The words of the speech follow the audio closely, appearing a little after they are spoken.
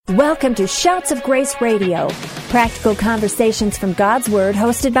Welcome to Shouts of Grace Radio, practical conversations from God's Word,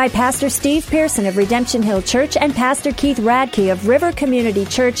 hosted by Pastor Steve Pearson of Redemption Hill Church and Pastor Keith Radke of River Community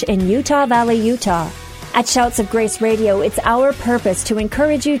Church in Utah Valley, Utah. At Shouts of Grace Radio, it's our purpose to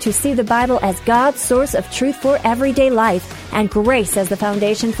encourage you to see the Bible as God's source of truth for everyday life and grace as the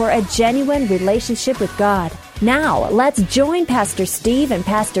foundation for a genuine relationship with God. Now, let's join Pastor Steve and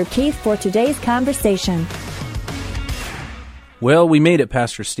Pastor Keith for today's conversation. Well, we made it,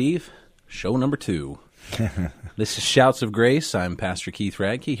 Pastor Steve. Show number 2. This is Shouts of Grace. I'm Pastor Keith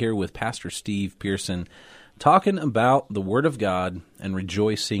Radke here with Pastor Steve Pearson, talking about the Word of God and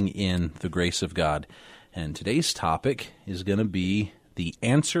rejoicing in the grace of God. And today's topic is going to be the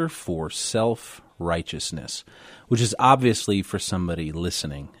answer for self-righteousness, which is obviously for somebody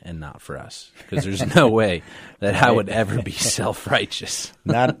listening and not for us, because there's no way that I would ever be self-righteous.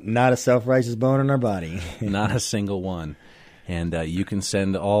 Not a self-righteous bone in our body. Not a single one. And you can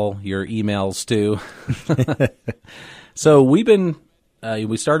send all your emails too. So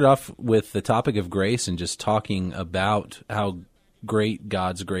we started off with the topic of grace and just talking about how great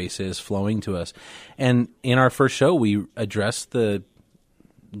God's grace is flowing to us. And in our first show, we addressed the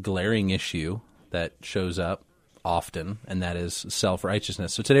glaring issue that shows up often, and that is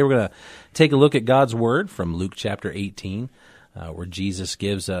self-righteousness. So today we're going to take a look at God's Word from Luke chapter 18, where Jesus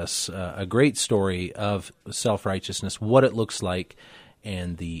gives us a great story of self-righteousness, what it looks like,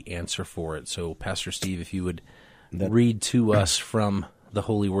 and the answer for it. So, Pastor Steve, if you would read to us from the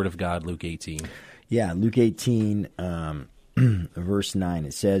Holy Word of God, Luke 18. Yeah, Luke 18, verse 9,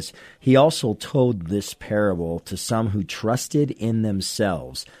 it says, "He also told this parable to some who trusted in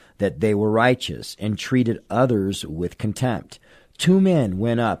themselves that they were righteous and treated others with contempt. 2 men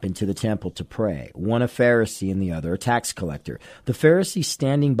went up into the temple to pray, one a Pharisee and the other a tax collector. The Pharisee,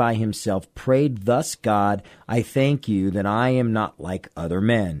 standing by himself, prayed thus, God, I thank you that I am not like other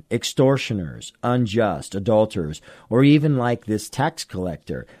men, extortioners, unjust, adulterers, or even like this tax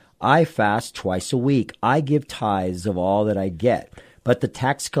collector. I fast twice a week. I give tithes of all that I get. But the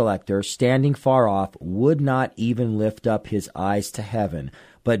tax collector, standing far off, would not even lift up his eyes to heaven,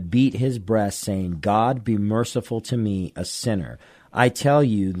 but beat his breast, saying, God, be merciful to me, a sinner. I tell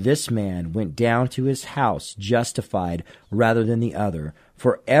you, this man went down to his house justified rather than the other.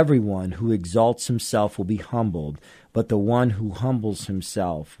 For everyone who exalts himself will be humbled, but the one who humbles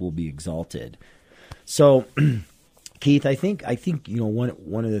himself will be exalted." So, Keith, I think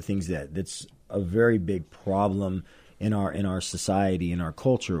one of the things that's a very big problem in our society, in our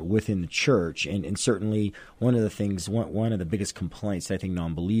culture, within the church, and certainly one of the biggest complaints I think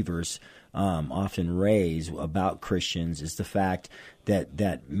non-believers often raise about Christians is the fact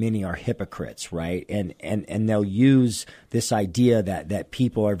that many are hypocrites, right? And they'll use this idea that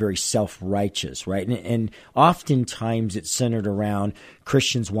people are very self-righteous, right? And oftentimes it's centered around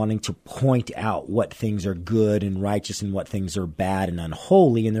Christians wanting to point out what things are good and righteous and what things are bad and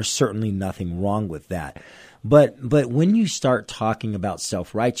unholy, and there's certainly nothing wrong with that. But when you start talking about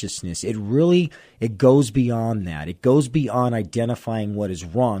self-righteousness, it goes beyond that. It goes beyond identifying what is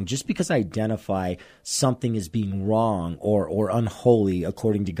wrong. Just because I identify something as being wrong or unholy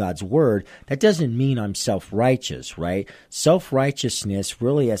according to God's Word, that doesn't mean I'm self-righteous, right? Self-righteousness,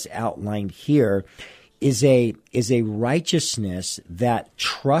 really as outlined here, is a righteousness that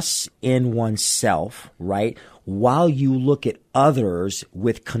trusts in oneself, right? While you look at others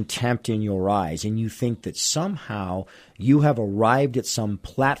with contempt in your eyes, and you think that somehow you have arrived at some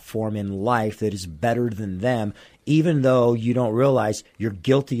platform in life that is better than them, even though you don't realize you're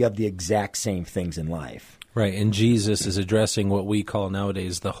guilty of the exact same things in life. Right, and Jesus is addressing what we call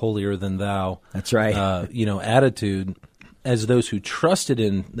nowadays the holier-than-thou. That's right. Attitude, as those who trusted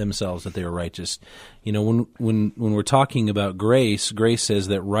in themselves that they were righteous. When we're talking about grace says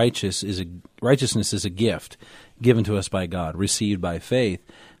that righteousness is a gift given to us by God, received by faith.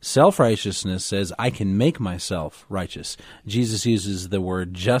 Self-righteousness says I can make myself righteous. Jesus uses the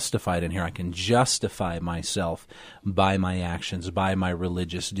word justified in here. I can justify myself by my actions, by my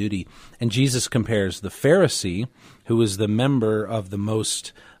religious duty. And Jesus compares the Pharisee, who is the member of the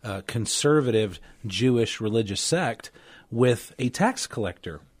most conservative Jewish religious sect, with a tax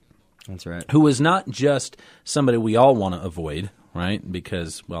collector. That's right. Who is not just somebody we all want to avoid, right?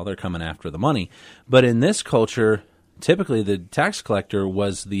 Because, well, they're coming after the money. But in this culture, typically the tax collector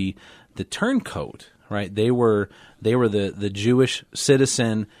was the turncoat, right? They were the Jewish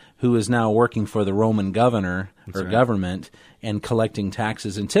citizen who is now working for the Roman governor or government and collecting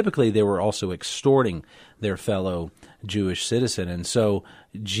taxes. And typically they were also extorting their fellow Jewish citizen. And so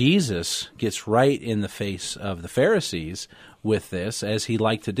Jesus gets right in the face of the Pharisees with this, as he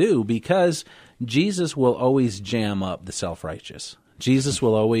liked to do, because Jesus will always jam up the self-righteous. Jesus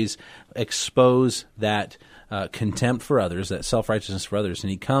will always expose that contempt for others, that self-righteousness for others.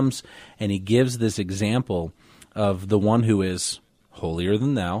 And he comes and he gives this example of the one who is holier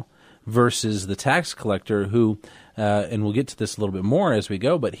than thou versus the tax collector who, and we'll get to this a little bit more as we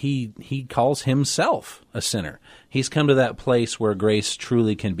go, but he calls himself a sinner. He's come to that place where grace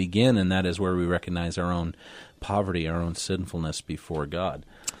truly can begin, and that is where we recognize our own poverty, our own sinfulness before God.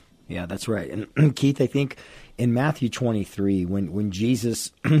 Yeah, that's right. And Keith, I think in Matthew 23, when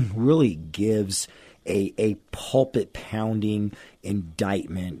Jesus really gives a pulpit-pounding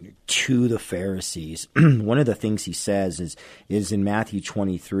indictment to the Pharisees, one of the things he says is in Matthew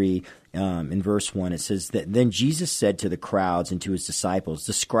 23, in verse 1, it says that then Jesus said to the crowds and to his disciples,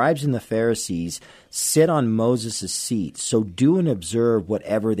 "The scribes and the Pharisees sit on Moses' seat, so do and observe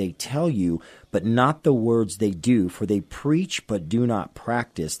whatever they tell you, but not the words they do, for they preach but do not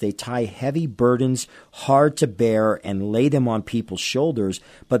practice. They tie heavy burdens hard to bear and lay them on people's shoulders,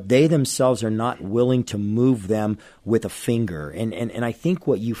 but they themselves are not willing to move them with a finger." And I think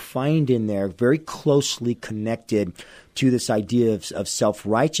what you find in there very closely connected to this idea of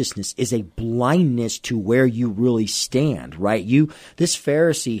self-righteousness is a blindness to where you really stand, right? This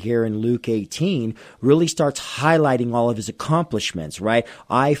Pharisee here in Luke 18 really starts highlighting all of his accomplishments, right?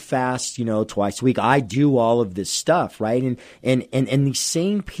 I fast, twice a week. I do all of this stuff, right? And these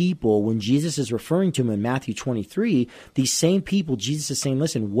same people, when Jesus is referring to them in Matthew 23, these same people, Jesus is saying,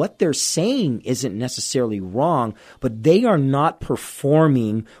 listen, what they're saying isn't necessarily wrong, but they are not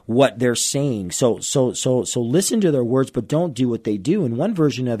performing what they're saying. So listen to their words, but don't do what they do. And one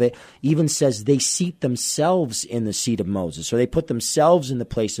version of it even says they seat themselves in the seat of Moses, or they put themselves in the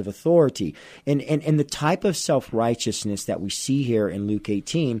place of authority. And the type of self-righteousness that we see here in Luke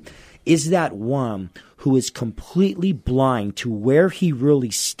 18 is that one who is completely blind to where he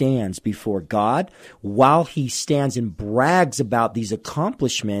really stands before God, while he stands and brags about these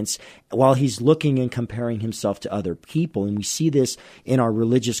accomplishments, while he's looking and comparing himself to other people. And we see this in our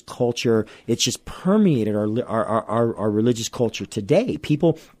religious culture. It's just permeated our religious culture today.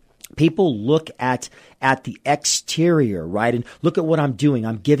 People look at the exterior, right? And look at what I'm doing.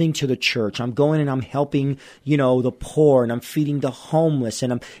 I'm giving to the church. I'm going and I'm helping, the poor, and I'm feeding the homeless,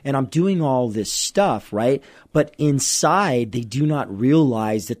 and I'm doing all this stuff, right? But inside, they do not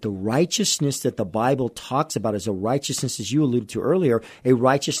realize that the righteousness that the Bible talks about is a righteousness, as you alluded to earlier, a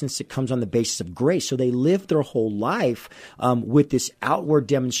righteousness that comes on the basis of grace. So they live their whole life with this outward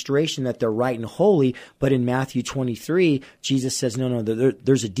demonstration that they're right and holy. But in Matthew 23, Jesus says, no,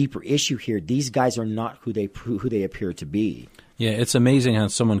 there's a deeper issue here. These guys are not who they appear to be. Yeah, it's amazing how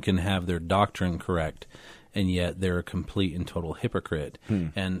someone can have their doctrine correct, and yet they're a complete and total hypocrite.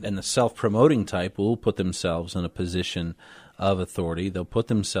 And the self-promoting type will put themselves in a position of authority. They'll put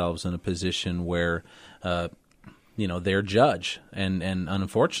themselves in a position where, they're judge. And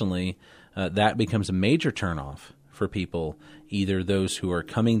unfortunately, that becomes a major turnoff for people, either those who are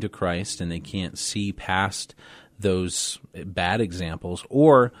coming to Christ and they can't see past those bad examples,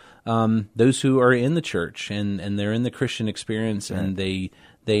 or those who are in the church and they're in the Christian experience, and they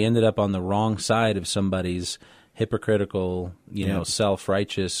ended up on the wrong side of somebody's hypocritical,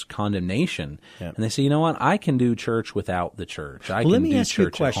 self-righteous condemnation. And they say, you know what, I can do church without the church. I can do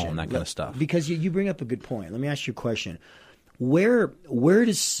church at home, that kind of stuff. Because you bring up a good point. Let me ask you a question. Where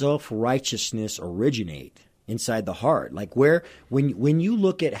does self-righteousness originate? Inside the heart, like when you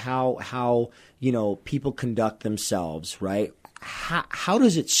look at how people conduct themselves, right? How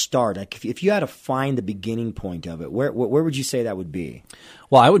does it start? Like if you had to find the beginning point of it, where would you say that would be?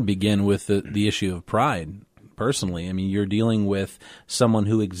 Well, I would begin with the issue of pride. Personally, I mean, you're dealing with someone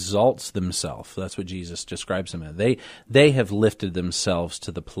who exalts themselves. That's what Jesus describes them as. They have lifted themselves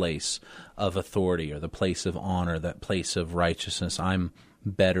to the place of authority, or the place of honor, that place of righteousness. I'm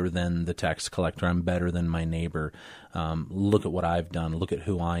better than the tax collector. I'm better than my neighbor. Look at what I've done. Look at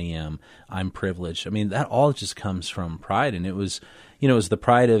who I am. I'm privileged. I mean, that all just comes from pride. And it was the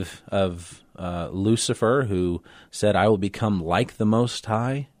pride of Lucifer, who said, "I will become like the Most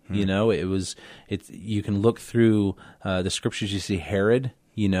High." You can look through the scriptures. You see Herod,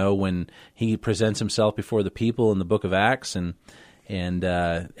 when he presents himself before the people in the book of Acts, and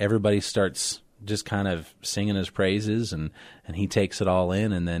everybody starts just kind of singing his praises, and he takes it all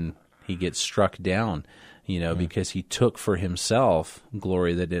in, and then he gets struck down, because he took for himself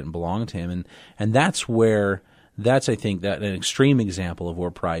glory that didn't belong to him. And that's I think that an extreme example of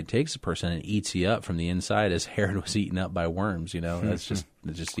where pride takes a person and eats you up from the inside, as Herod was eaten up by worms. That's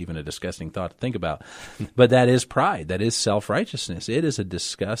just even a disgusting thought to think about. But that is pride. That is self-righteousness. It is a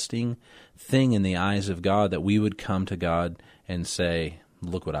disgusting thing in the eyes of God that we would come to God and say,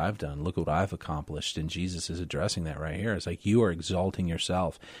 look what I've done, look what I've accomplished. And Jesus is addressing that right here. It's like you are exalting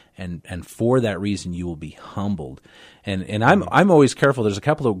yourself, and for that reason you will be humbled. And I'm always careful. There's a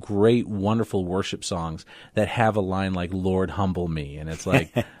couple of great, wonderful worship songs that have a line like "Lord, humble me," and it's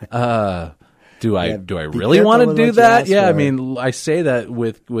like, do I really want to do that? Yeah, I mean, I say that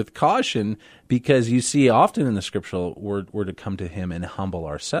with caution, because you see often in the scriptural, we're to come to Him and humble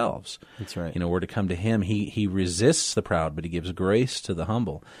ourselves. That's right. We're to come to Him. He resists the proud, but He gives grace to the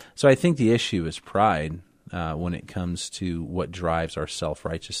humble. So I think the issue is pride when it comes to what drives our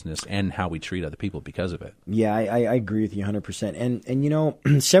self-righteousness and how we treat other people because of it. Yeah, I agree with you 100%.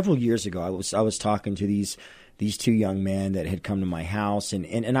 And several years ago, I was talking to these two young men that had come to my house,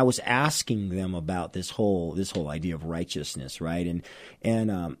 and I was asking them about this whole idea of righteousness, right?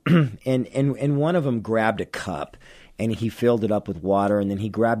 And one of them grabbed a cup, and he filled it up with water, and then he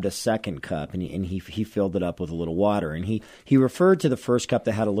grabbed a second cup, and he filled it up with a little water, and he referred to the first cup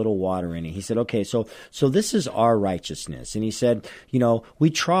that had a little water in it. He said, okay, so this is our righteousness. And he said, we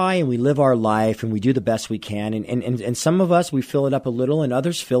try and we live our life and we do the best we can, and some of us, we fill it up a little, and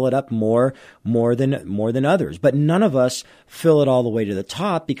others fill it up more than others, but none of us fill it all the way to the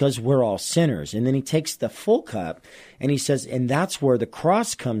top, because we're all sinners. And then he takes the full cup, and he says, and that's where the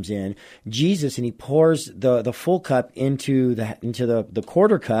cross comes in, Jesus, and he pours the full cup into the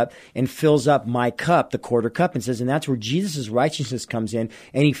quarter cup and fills up my cup, the quarter cup, and says, and that's where Jesus' righteousness comes in,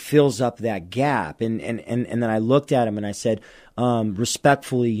 and he fills up that gap. And then I looked at him and I said,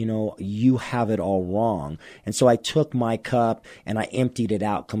 respectfully, you have it all wrong. And so I took my cup and I emptied it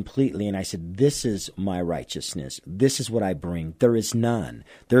out completely, and I said, this is my righteousness. This is what I bring. There is none.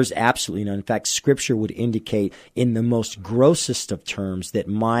 There's absolutely none. In fact, Scripture would indicate in the most grossest of terms that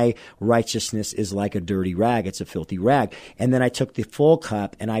my righteousness is like a dirty rag. It's a filthy rag. And then I took the full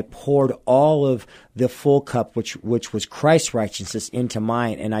cup and I poured all of the full cup, which was Christ's righteousness, into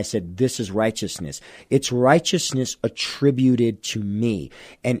mine. And I said, this is righteousness. It's righteousness attributed to me.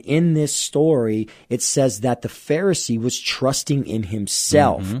 And in this story, it says that the Pharisee was trusting in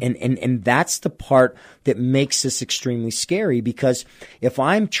himself. Mm-hmm. And that's the part that makes this extremely scary, because if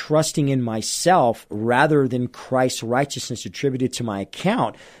I'm trusting in myself rather than Christ's righteousness attributed to my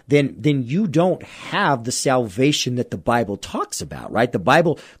account, then you don't have the salvation that the Bible talks about, right? The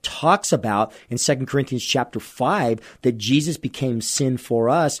Bible talks about in 2 Corinthians chapter 5 that Jesus became sin for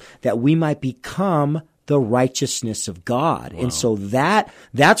us, that we might become the righteousness of God. Wow. And so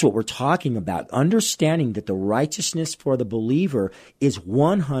that's what we're talking about, understanding that the righteousness for the believer is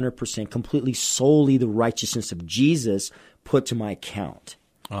 100% completely solely the righteousness of Jesus put to my account.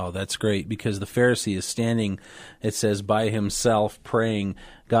 Oh, that's great, because the Pharisee is standing, it says, by himself praying,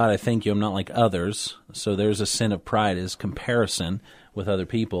 God, I thank you I'm not like others. So there's a sin of pride, is comparison with other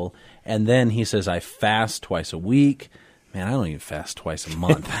people. And then he says, I fast twice a week. Man, I don't even fast twice a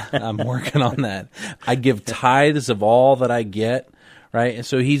month. I'm working on that. I give tithes of all that I get, right? And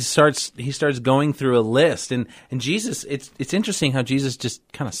so he starts going through a list. And Jesus, it's interesting how Jesus just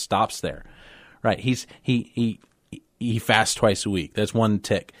kind of stops there, right? He fasts twice a week. That's one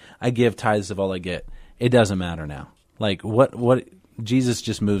tick. I give tithes of all I get. It doesn't matter now. Like what Jesus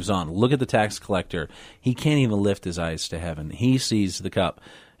just moves on. Look at the tax collector. He can't even lift his eyes to heaven. He sees the cup.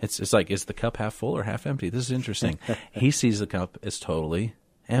 It's like, is the cup half full or half empty? This is interesting. He sees the cup as totally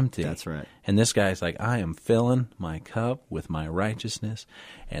empty. That's right. And this guy's like, I am filling my cup with my righteousness.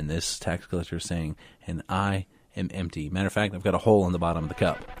 And this tax collector is saying, and I am empty. Matter of fact, I've got a hole in the bottom of the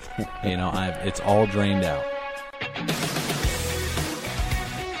cup. It's all drained out.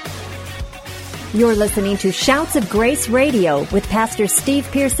 You're listening to Shouts of Grace Radio with Pastors Steve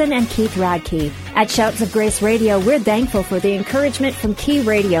Pearson and Keith Radke. At Shouts of Grace Radio, we're thankful for the encouragement from Key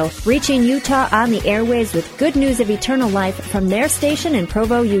Radio, reaching Utah on the airwaves with good news of eternal life from their station in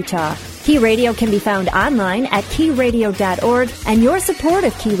Provo, Utah. Key Radio can be found online at keyradio.org, and your support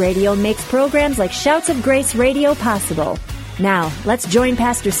of Key Radio makes programs like Shouts of Grace Radio possible. Now, let's join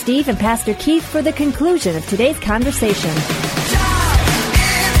Pastor Steve and Pastor Keith for the conclusion of today's conversation.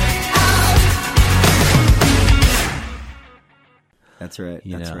 That's right.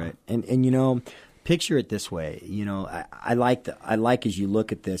 That's right. And picture it this way. I like as you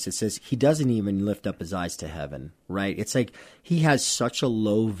look at this, it says he doesn't even lift up his eyes to heaven, right? It's like he has such a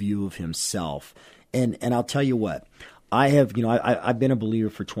low view of himself. And I'll tell you what, I have, I've been a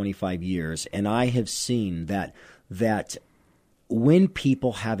believer for 25 years, and I have seen that when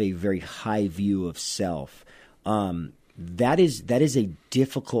people have a very high view of self, that is a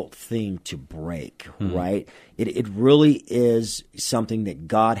difficult thing to break, right? It really is something that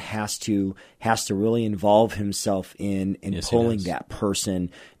God has to really involve himself in pulling that person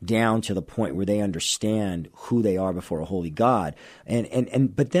down to the point where they understand who they are before a holy God.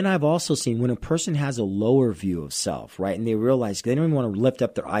 But then I've also seen when a person has a lower view of self, right, and they realize they don't even want to lift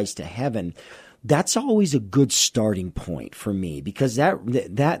up their eyes to heaven, that's always a good starting point for me, because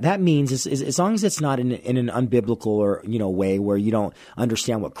that means as long as it's not in an unbiblical or way where you don't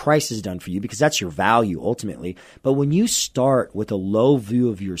understand what Christ has done for you, because that's your value ultimately. But when you start with a low view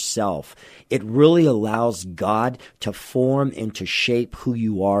of yourself, it really allows God to form and to shape who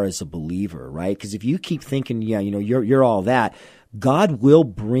you are as a believer, right? Because if you keep thinking, you're all that, God will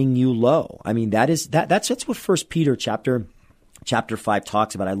bring you low. I mean, that's what 1 Peter Chapter 5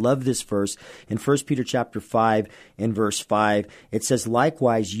 talks about. I love this verse. In 1 Peter chapter 5 and verse 5, it says,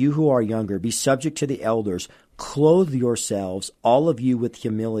 "Likewise, you who are younger, be subject to the elders. Clothe yourselves, all of you, with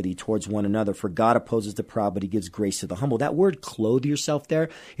humility towards one another, for God opposes the proud, but he gives grace to the humble." That word "clothe yourself" there,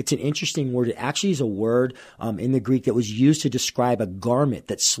 it's an interesting word. It actually is a word in the Greek that was used to describe a garment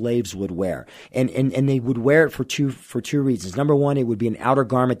that slaves would wear. And they would wear it for two reasons. Number one, it would be an outer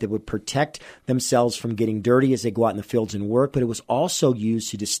garment that would protect themselves from getting dirty as they go out in the fields and work, but it was also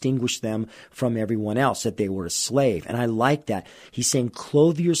used to distinguish them from everyone else, that they were a slave. And I like that. He's saying,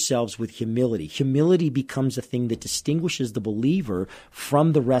 clothe yourselves with humility. Humility becomes a thing that distinguishes the believer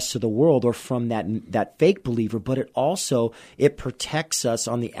from the rest of the world or from that fake believer, but it protects us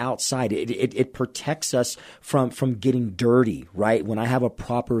on the outside. It protects us from getting dirty, right? When I have a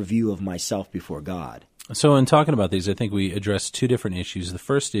proper view of myself before God. So in talking about these, I think we addressed two different issues. The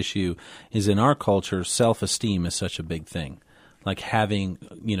first issue is, in our culture, self-esteem is such a big thing, like having,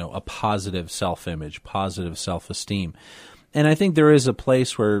 a positive self-image, positive self-esteem. And I think there is a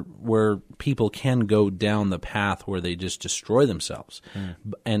place where people can go down the path where they just destroy themselves.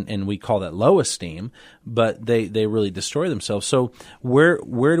 And we call that low esteem, but they really destroy themselves. So where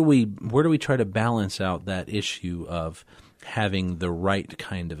do we try to balance out that issue of having the right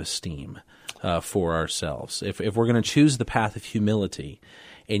kind of esteem for ourselves? If we're going to choose the path of humility,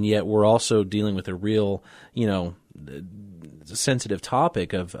 and yet we're also dealing with a real, sensitive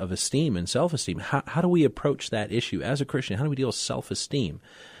topic of esteem and self-esteem, how do we approach that issue as a Christian? How do we deal with self-esteem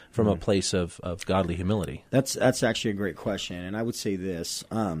from a place of godly humility? That's actually a great question, and I would say this.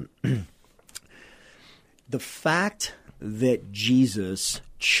 The fact that Jesus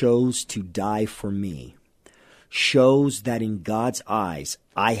chose to die for me shows that in God's eyes,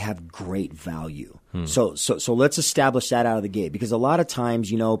 I have great value. So let's establish that out of the gate, because a lot of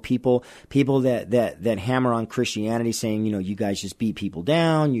times, people that hammer on Christianity saying, you guys just beat people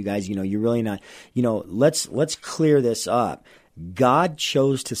down, you guys, you're really not, let's clear this up. God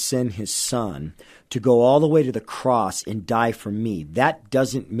chose to send his son to go all the way to the cross and die for me. That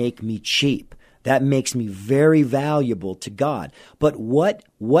doesn't make me cheap. That makes me very valuable to God. But what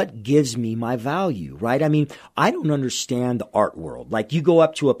gives me my value, right? I mean, I don't understand the art world. Like, you go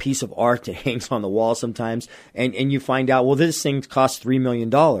up to a piece of art that hangs on the wall sometimes, and you find out, well, this thing costs $3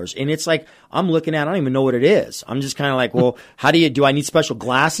 million. And it's like, I'm looking at it, I don't even know what it is. I'm just kind of like, well, do I need special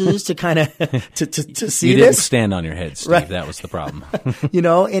glasses to kind of, to see this? You didn't stand on your head, Steve. Right. That was the problem.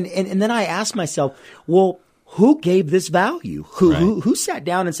 And then I ask myself, well, who gave this value? Who sat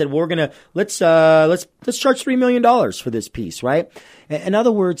down and said, well, let's charge $3 million for this piece, right? In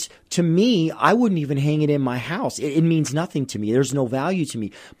other words, to me, I wouldn't even hang it in my house. It means nothing to me. There's no value to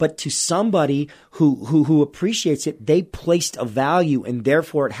me. But to somebody who appreciates it, they placed a value, and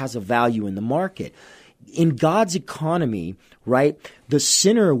therefore it has a value in the market. In God's economy, right, the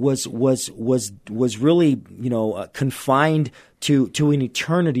sinner was really, confined to an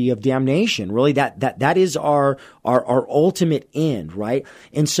eternity of damnation. Really, that is our ultimate end, right?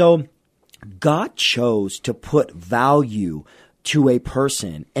 And so God chose to put value to a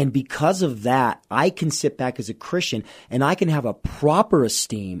person. And because of that, I can sit back as a Christian and I can have a proper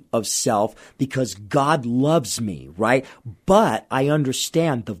esteem of self because God loves me, right? But I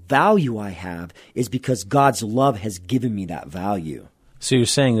understand the value I have is because God's love has given me that value. So you're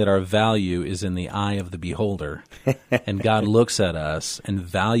saying that our value is in the eye of the beholder, and God looks at us and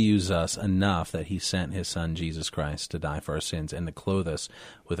values us enough that he sent his son, Jesus Christ, to die for our sins and to clothe us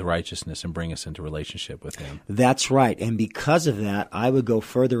with righteousness and bring us into relationship with him. That's right. And because of that, I would go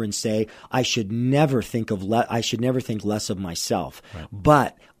further and say I should never think less of myself. Right.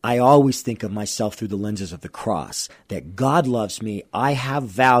 But I always think of myself through the lenses of the cross, that God loves me, I have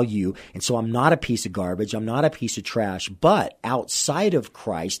value, and so I'm not a piece of garbage, I'm not a piece of trash, but outside of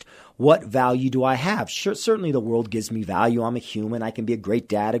Christ, what value do I have? Sure, certainly the world gives me value. I'm a human. I can be a great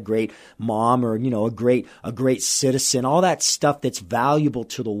dad, a great mom, or, a great citizen. All that stuff that's valuable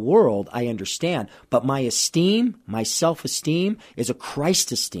to the world, I understand. But my esteem, my self-esteem is a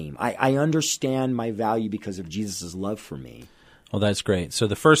Christ esteem. I understand my value because of Jesus' love for me. Well, that's great. So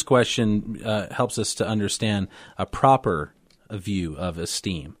the first question helps us to understand a proper view of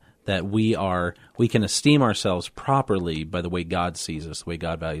esteem. That we can esteem ourselves properly by the way God sees us, the way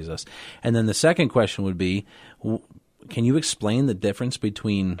God values us. And then the second question would be, can you explain the difference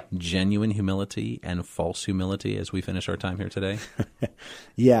between genuine humility and false humility as we finish our time here today?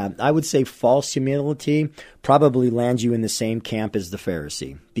 Yeah, I would say false humility probably lands you in the same camp as the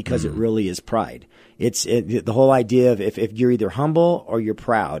Pharisee because it really is pride. It's the whole idea of if you're either humble or you're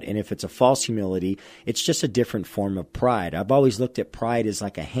proud. And if it's a false humility, it's just a different form of pride. I've always looked at pride as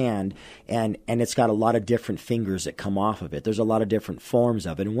like a hand, and it's got a lot of different fingers that come off of it. There's a lot of different forms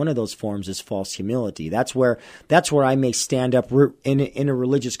of it. And one of those forms is false humility. That's where I may stand up in a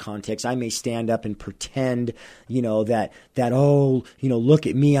religious context. I may stand up and pretend, that look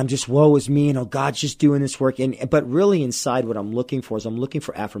at me. I'm just, woe is me. God's just doing this work. But really inside what I'm looking for is I'm looking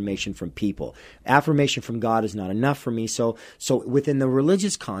for affirmation from people. Affirmation from God is not enough for me. So within the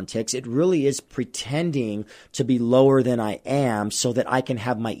religious context, it really is pretending to be lower than I am so that I can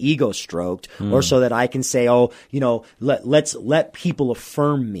have my ego stroked or so that I can say, let's let people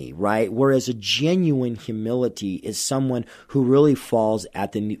affirm me, right? Whereas a genuine humility is someone who really falls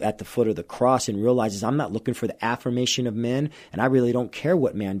at the foot of the cross and realizes I'm not looking for the affirmation of men, and I really don't care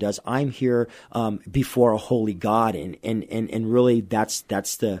what man does. I'm here before a holy God, and really that's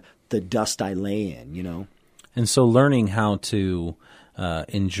the dust I lay in, And so learning how to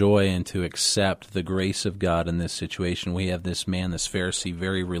enjoy and to accept the grace of God in this situation. We have this man, this Pharisee,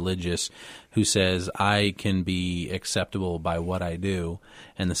 very religious, who says, I can be acceptable by what I do.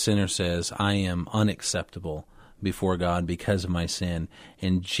 And the sinner says, I am unacceptable before God because of my sin.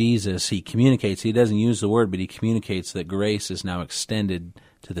 And Jesus, he communicates, he doesn't use the word, but he communicates that grace is now extended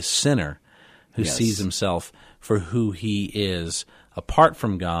to the sinner who sees himself for who he is apart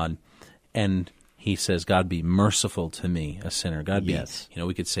from God. And he says, God, be merciful to me, a sinner. God, be,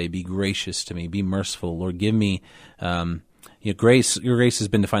 we could say, be gracious to me, be merciful. Lord, give me, grace. Your grace has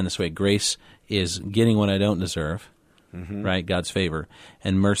been defined this way. Grace is getting what I don't deserve, right? God's favor.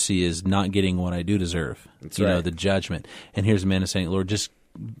 And mercy is not getting what I do deserve. That's right. The judgment. And here's a man saying, Lord,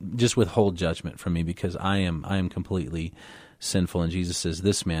 just withhold judgment from me because I am completely sinful. And Jesus says,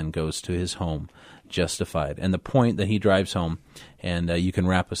 this man goes to his home justified. And the point that he drives home, and you can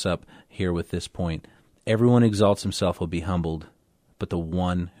wrap us up here with this point, everyone exalts himself will be humbled, but the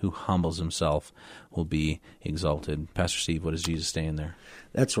one who humbles himself will be exalted. Pastor Steve, what is Jesus saying there?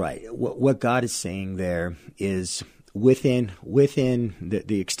 That's right. What God is saying there is within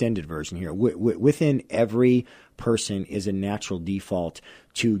the extended version here, within every person is a natural default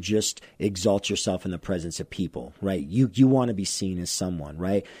to just exalt yourself in the presence of people, right? You want to be seen as someone,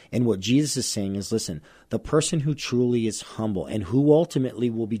 right? And what Jesus is saying is, listen, the person who truly is humble and who ultimately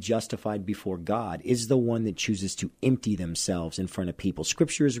will be justified before God is the one that chooses to empty themselves in front of people.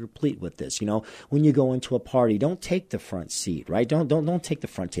 Scripture is replete with this. When you go into a party, don't take the front seat, right? Don't take the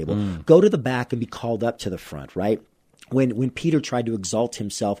front table. Go to the back and be called up to the front, right? When Peter tried to exalt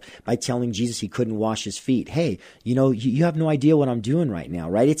himself by telling Jesus he couldn't wash his feet, hey, you have no idea what I'm doing right now,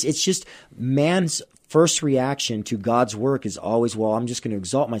 right? It's just man's first reaction to God's work is always, well, I'm just going to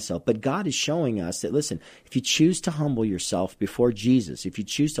exalt myself. But God is showing us that, listen, if you choose to humble yourself before Jesus, if you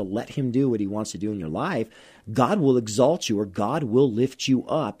choose to let him do what he wants to do in your life, God will exalt you, or God will lift you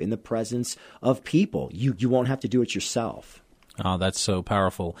up in the presence of people. You won't have to do it yourself. Oh, that's so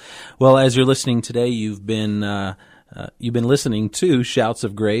powerful. Well, as you're listening today, you've been listening to Shouts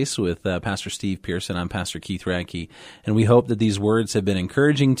of Grace with Pastor Steve Pearson. I'm Pastor Keith Radke, and we hope that these words have been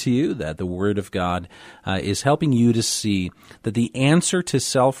encouraging to you, that the Word of God is helping you to see that the answer to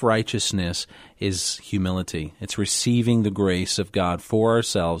self-righteousness is humility. It's receiving the grace of God for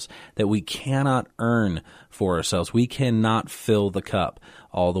ourselves that we cannot earn for ourselves. We cannot fill the cup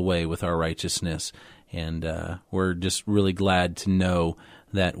all the way with our righteousness, and we're just really glad to know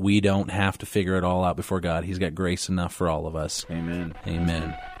that we don't have to figure it all out before God. He's got grace enough for all of us. Amen.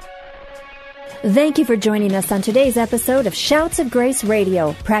 Amen. Thank you for joining us on today's episode of Shouts of Grace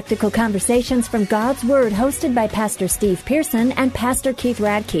Radio, practical conversations from God's Word, hosted by Pastor Steve Pearson and Pastor Keith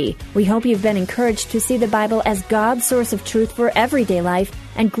Radke. We hope you've been encouraged to see the Bible as God's source of truth for everyday life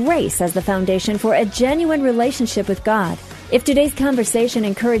and grace as the foundation for a genuine relationship with God. If today's conversation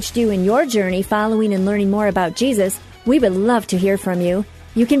encouraged you in your journey following and learning more about Jesus, we would love to hear from you.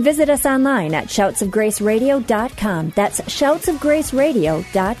 You can visit us online at shoutsofgraceradio.com. That's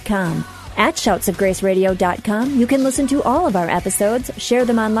shoutsofgraceradio.com. At shoutsofgraceradio.com, you can listen to all of our episodes, share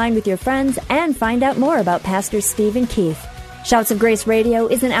them online with your friends, and find out more about Pastors Steve and Keith. Shouts of Grace Radio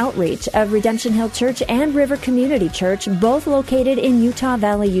is an outreach of Redemption Hill Church and River Community Church, both located in Utah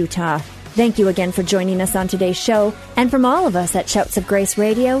Valley, Utah. Thank you again for joining us on today's show. And from all of us at Shouts of Grace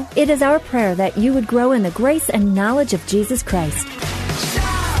Radio, it is our prayer that you would grow in the grace and knowledge of Jesus Christ.